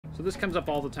So this comes up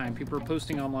all the time. People are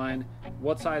posting online,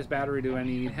 what size battery do I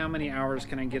need? How many hours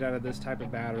can I get out of this type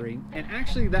of battery? And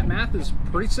actually that math is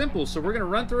pretty simple. So we're gonna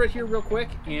run through it here real quick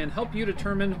and help you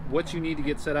determine what you need to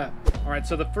get set up. All right,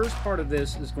 so the first part of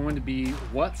this is going to be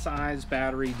what size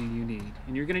battery do you need?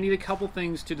 And you're gonna need a couple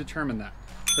things to determine that.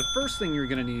 The first thing you're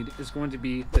going to need is going to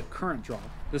be the current draw.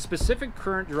 The specific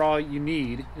current draw you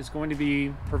need is going to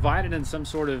be provided in some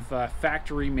sort of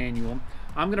factory manual.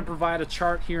 I'm going to provide a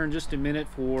chart here in just a minute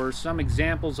for some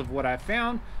examples of what I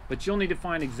found, but you'll need to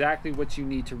find exactly what you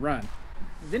need to run.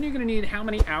 Then you're going to need how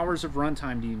many hours of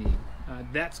runtime do you need.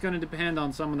 That's going to depend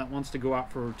on someone that wants to go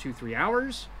out for 2-3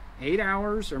 hours, 8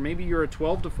 hours, or maybe you're a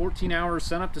 12 to 14 hours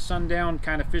sun up to sundown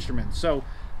kind of fisherman. So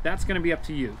that's going to be up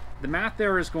to you. The math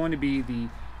there is going to be the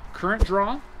current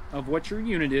draw of what your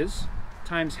unit is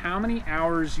times how many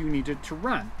hours you need it to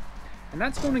run. And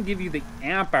that's going to give you the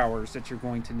amp hours that you're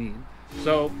going to need.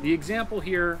 So the example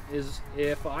here is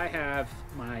if I have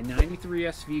my 93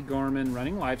 SV Garmin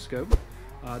running Livescope,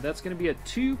 that's going to be a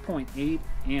 2.8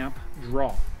 amp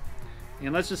draw.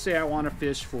 And let's just say I want to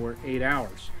fish for 8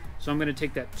 hours. So I'm going to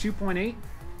take that 2.8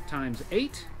 times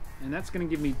 8, and that's going to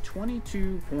give me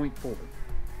 22.4.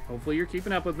 Hopefully you're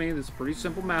keeping up with me. This is pretty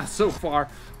simple math so far,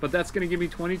 but that's going to give me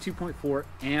 22.4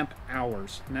 amp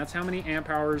hours. And that's how many amp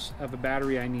hours of a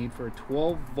battery I need for a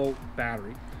 12-volt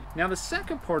battery. Now the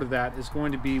second part of that is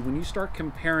going to be when you start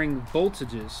comparing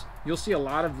voltages. You'll see a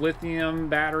lot of lithium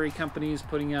battery companies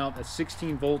putting out a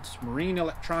 16 volts marine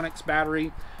electronics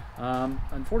battery.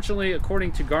 Unfortunately,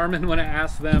 according to Garmin, when I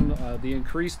asked them, the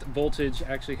increased voltage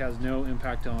actually has no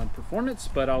impact on performance,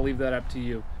 but I'll leave that up to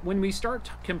you. When we start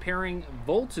comparing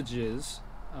voltages,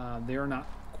 they are not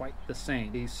quite the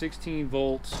same. A 16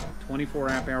 volt 24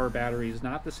 amp hour battery is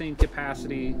not the same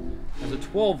capacity as a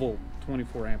 12 volt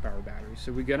 24 amp hour battery.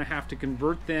 So we're gonna have to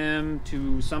convert them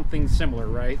to something similar,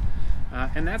 right?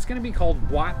 And that's gonna be called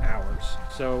watt hours.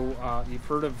 So you've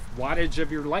heard of wattage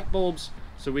of your light bulbs.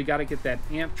 So we got to get that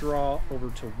amp draw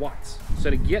over to watts. So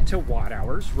to get to watt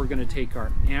hours, we're going to take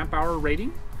our amp hour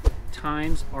rating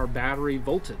times our battery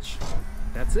voltage.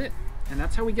 That's it. And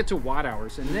that's how we get to watt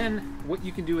hours. And then what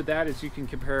you can do with that is you can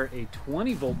compare a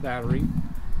 20 volt battery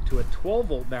to a 12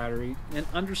 volt battery and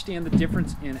understand the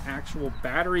difference in actual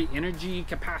battery energy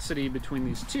capacity between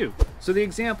these two. So the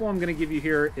example I'm going to give you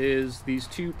here is these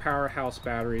two powerhouse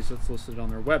batteries that's listed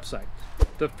on their website.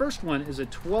 The first one is a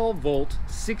 12 volt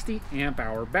 60 amp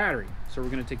hour battery. So we're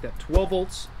going to take that 12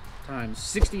 volts times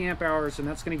 60 amp hours, and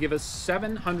that's going to give us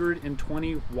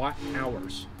 720 watt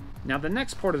hours. Now the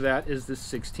next part of that is the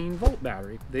 16 volt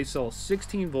battery. They sell a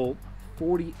 16 volt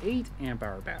 48 amp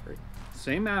hour battery.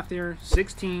 Same math here,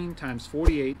 16 times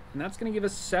 48, and that's going to give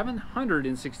us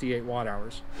 768 watt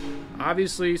hours.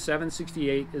 Obviously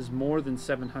 768 is more than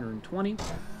 720,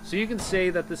 so you can say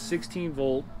that the 16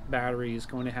 volt battery is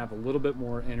going to have a little bit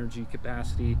more energy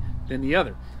capacity than the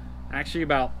other. Actually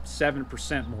about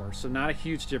 7% more, so not a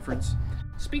huge difference.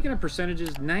 Speaking of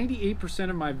percentages,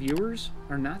 98% of my viewers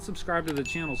are not subscribed to the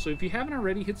channel, so if you haven't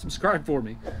already, hit subscribe for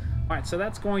me. All right, so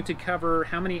that's going to cover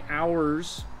how many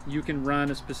hours you can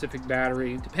run a specific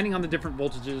battery depending on the different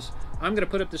voltages. I'm going to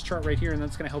put up this chart right here, and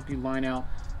that's going to help you line out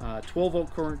 12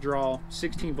 volt current draw,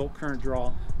 16 volt current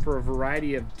draw for a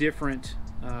variety of different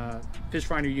fish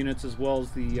finder units, as well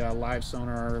as the live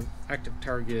sonar, active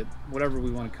target, whatever we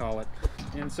want to call it.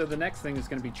 And so the next thing is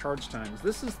going to be charge times.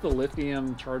 This is the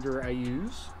lithium charger I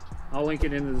use. I'll link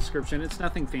it in the description. It's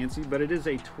nothing fancy, but it is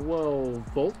a 12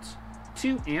 volt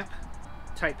 2 amp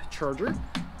type charger.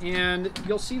 And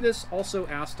you'll see this also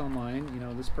asked online. You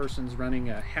know, this person's running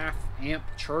a 1/2 amp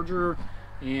charger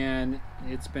and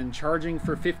it's been charging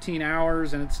for 15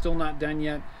 hours and it's still not done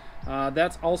yet.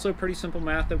 That's also pretty simple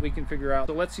math that we can figure out.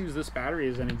 So let's use this battery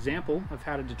as an example of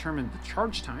how to determine the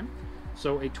charge time.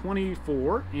 So a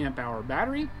 24 amp hour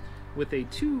battery with a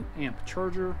 2 amp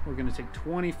charger, we're going to take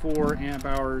 24 amp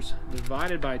hours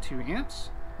divided by 2 amps.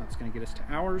 That's going to get us to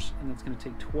hours, and that's going to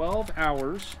take 12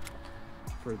 hours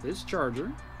for this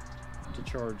charger to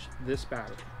charge this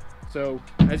battery. So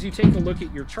as you take a look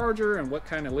at your charger and what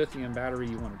kind of lithium battery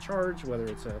you want to charge, whether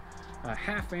it's a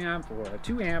 1/2 amp or a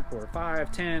 2 amp or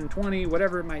 5, 10, 20,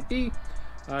 whatever it might be,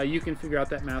 you can figure out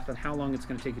that math on how long it's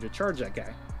going to take you to charge that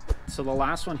guy. So the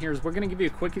last one here is we're going to give you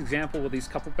a quick example with these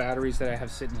couple batteries that I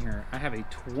have sitting here. I have a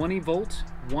 20 volt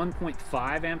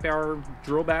 1.5 amp hour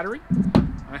drill battery.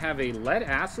 I have a lead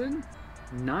acid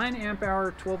 9 amp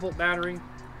hour 12 volt battery,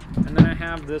 and then I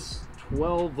have this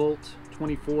 12 volt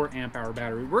 24 amp hour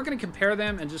battery. We're going to compare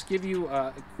them and just give you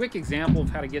a quick example of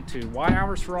how to get to watt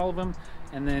hours for all of them,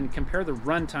 and then compare the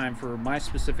runtime for my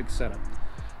specific setup.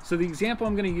 So the example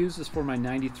I'm going to use is for my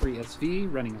 93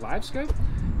 SV running Livescope,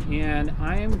 and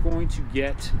I am going to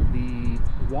get the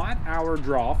watt-hour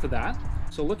draw for that.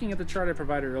 So looking at the chart I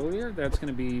provided earlier, that's going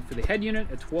to be for the head unit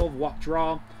a 12-watt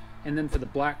draw, and then for the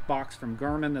black box from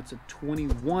Garmin, that's a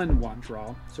 21-watt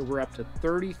draw. So we're up to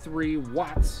 33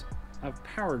 watts of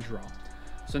power draw.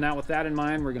 So now with that in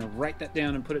mind, we're going to write that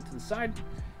down and put it to the side.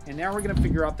 And now we're going to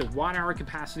figure out the watt-hour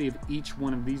capacity of each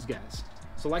one of these guys.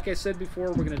 So like I said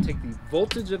before, we're going to take the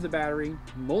voltage of the battery,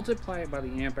 multiply it by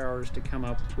the amp hours to come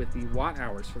up with the watt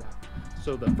hours for that.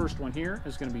 So the first one here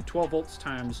is going to be 12 volts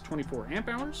times 24 amp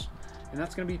hours, and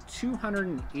that's going to be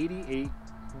 288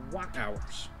 watt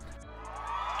hours.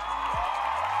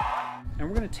 And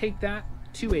we're going to take that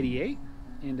 288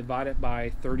 and divide it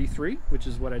by 33, which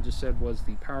is what I just said was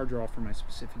the power draw for my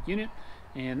specific unit.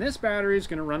 And this battery is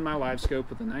going to run my Livescope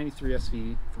with a 93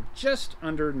 SV for just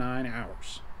under 9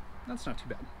 hours. That's not too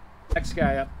bad. Next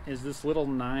guy up is this little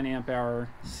 9 amp hour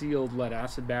sealed lead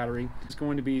acid battery. It's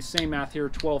going to be, same math here,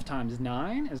 12 times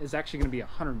 9 is actually going to be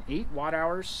 108 watt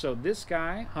hours. So this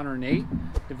guy, 108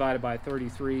 divided by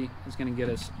 33, is going to get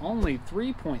us only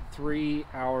 3.3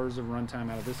 hours of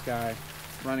runtime out of this guy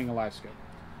running a Livescope.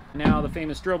 Now the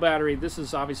famous drill battery, this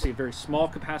is obviously a very small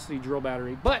capacity drill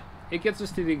battery, but it gets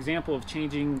us to the example of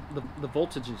changing the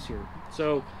voltages here.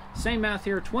 So same math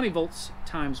here, 20 volts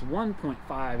times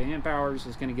 1.5 amp hours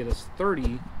is going to get us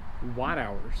 30 watt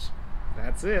hours.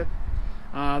 That's it.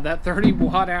 That 30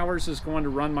 watt hours is going to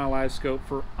run my Livescope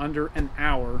for under an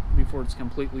hour before it's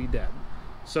completely dead.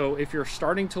 So if you're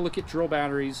starting to look at drill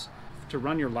batteries to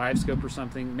run your Livescope or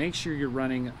something, make sure you're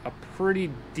running a pretty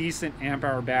decent amp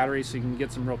hour battery so you can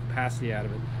get some real capacity out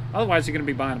of it. Otherwise, you're going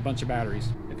to be buying a bunch of batteries.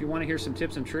 If you want to hear some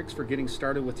tips and tricks for getting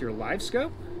started with your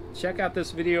Livescope, check out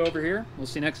this video over here. We'll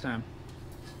see you next time.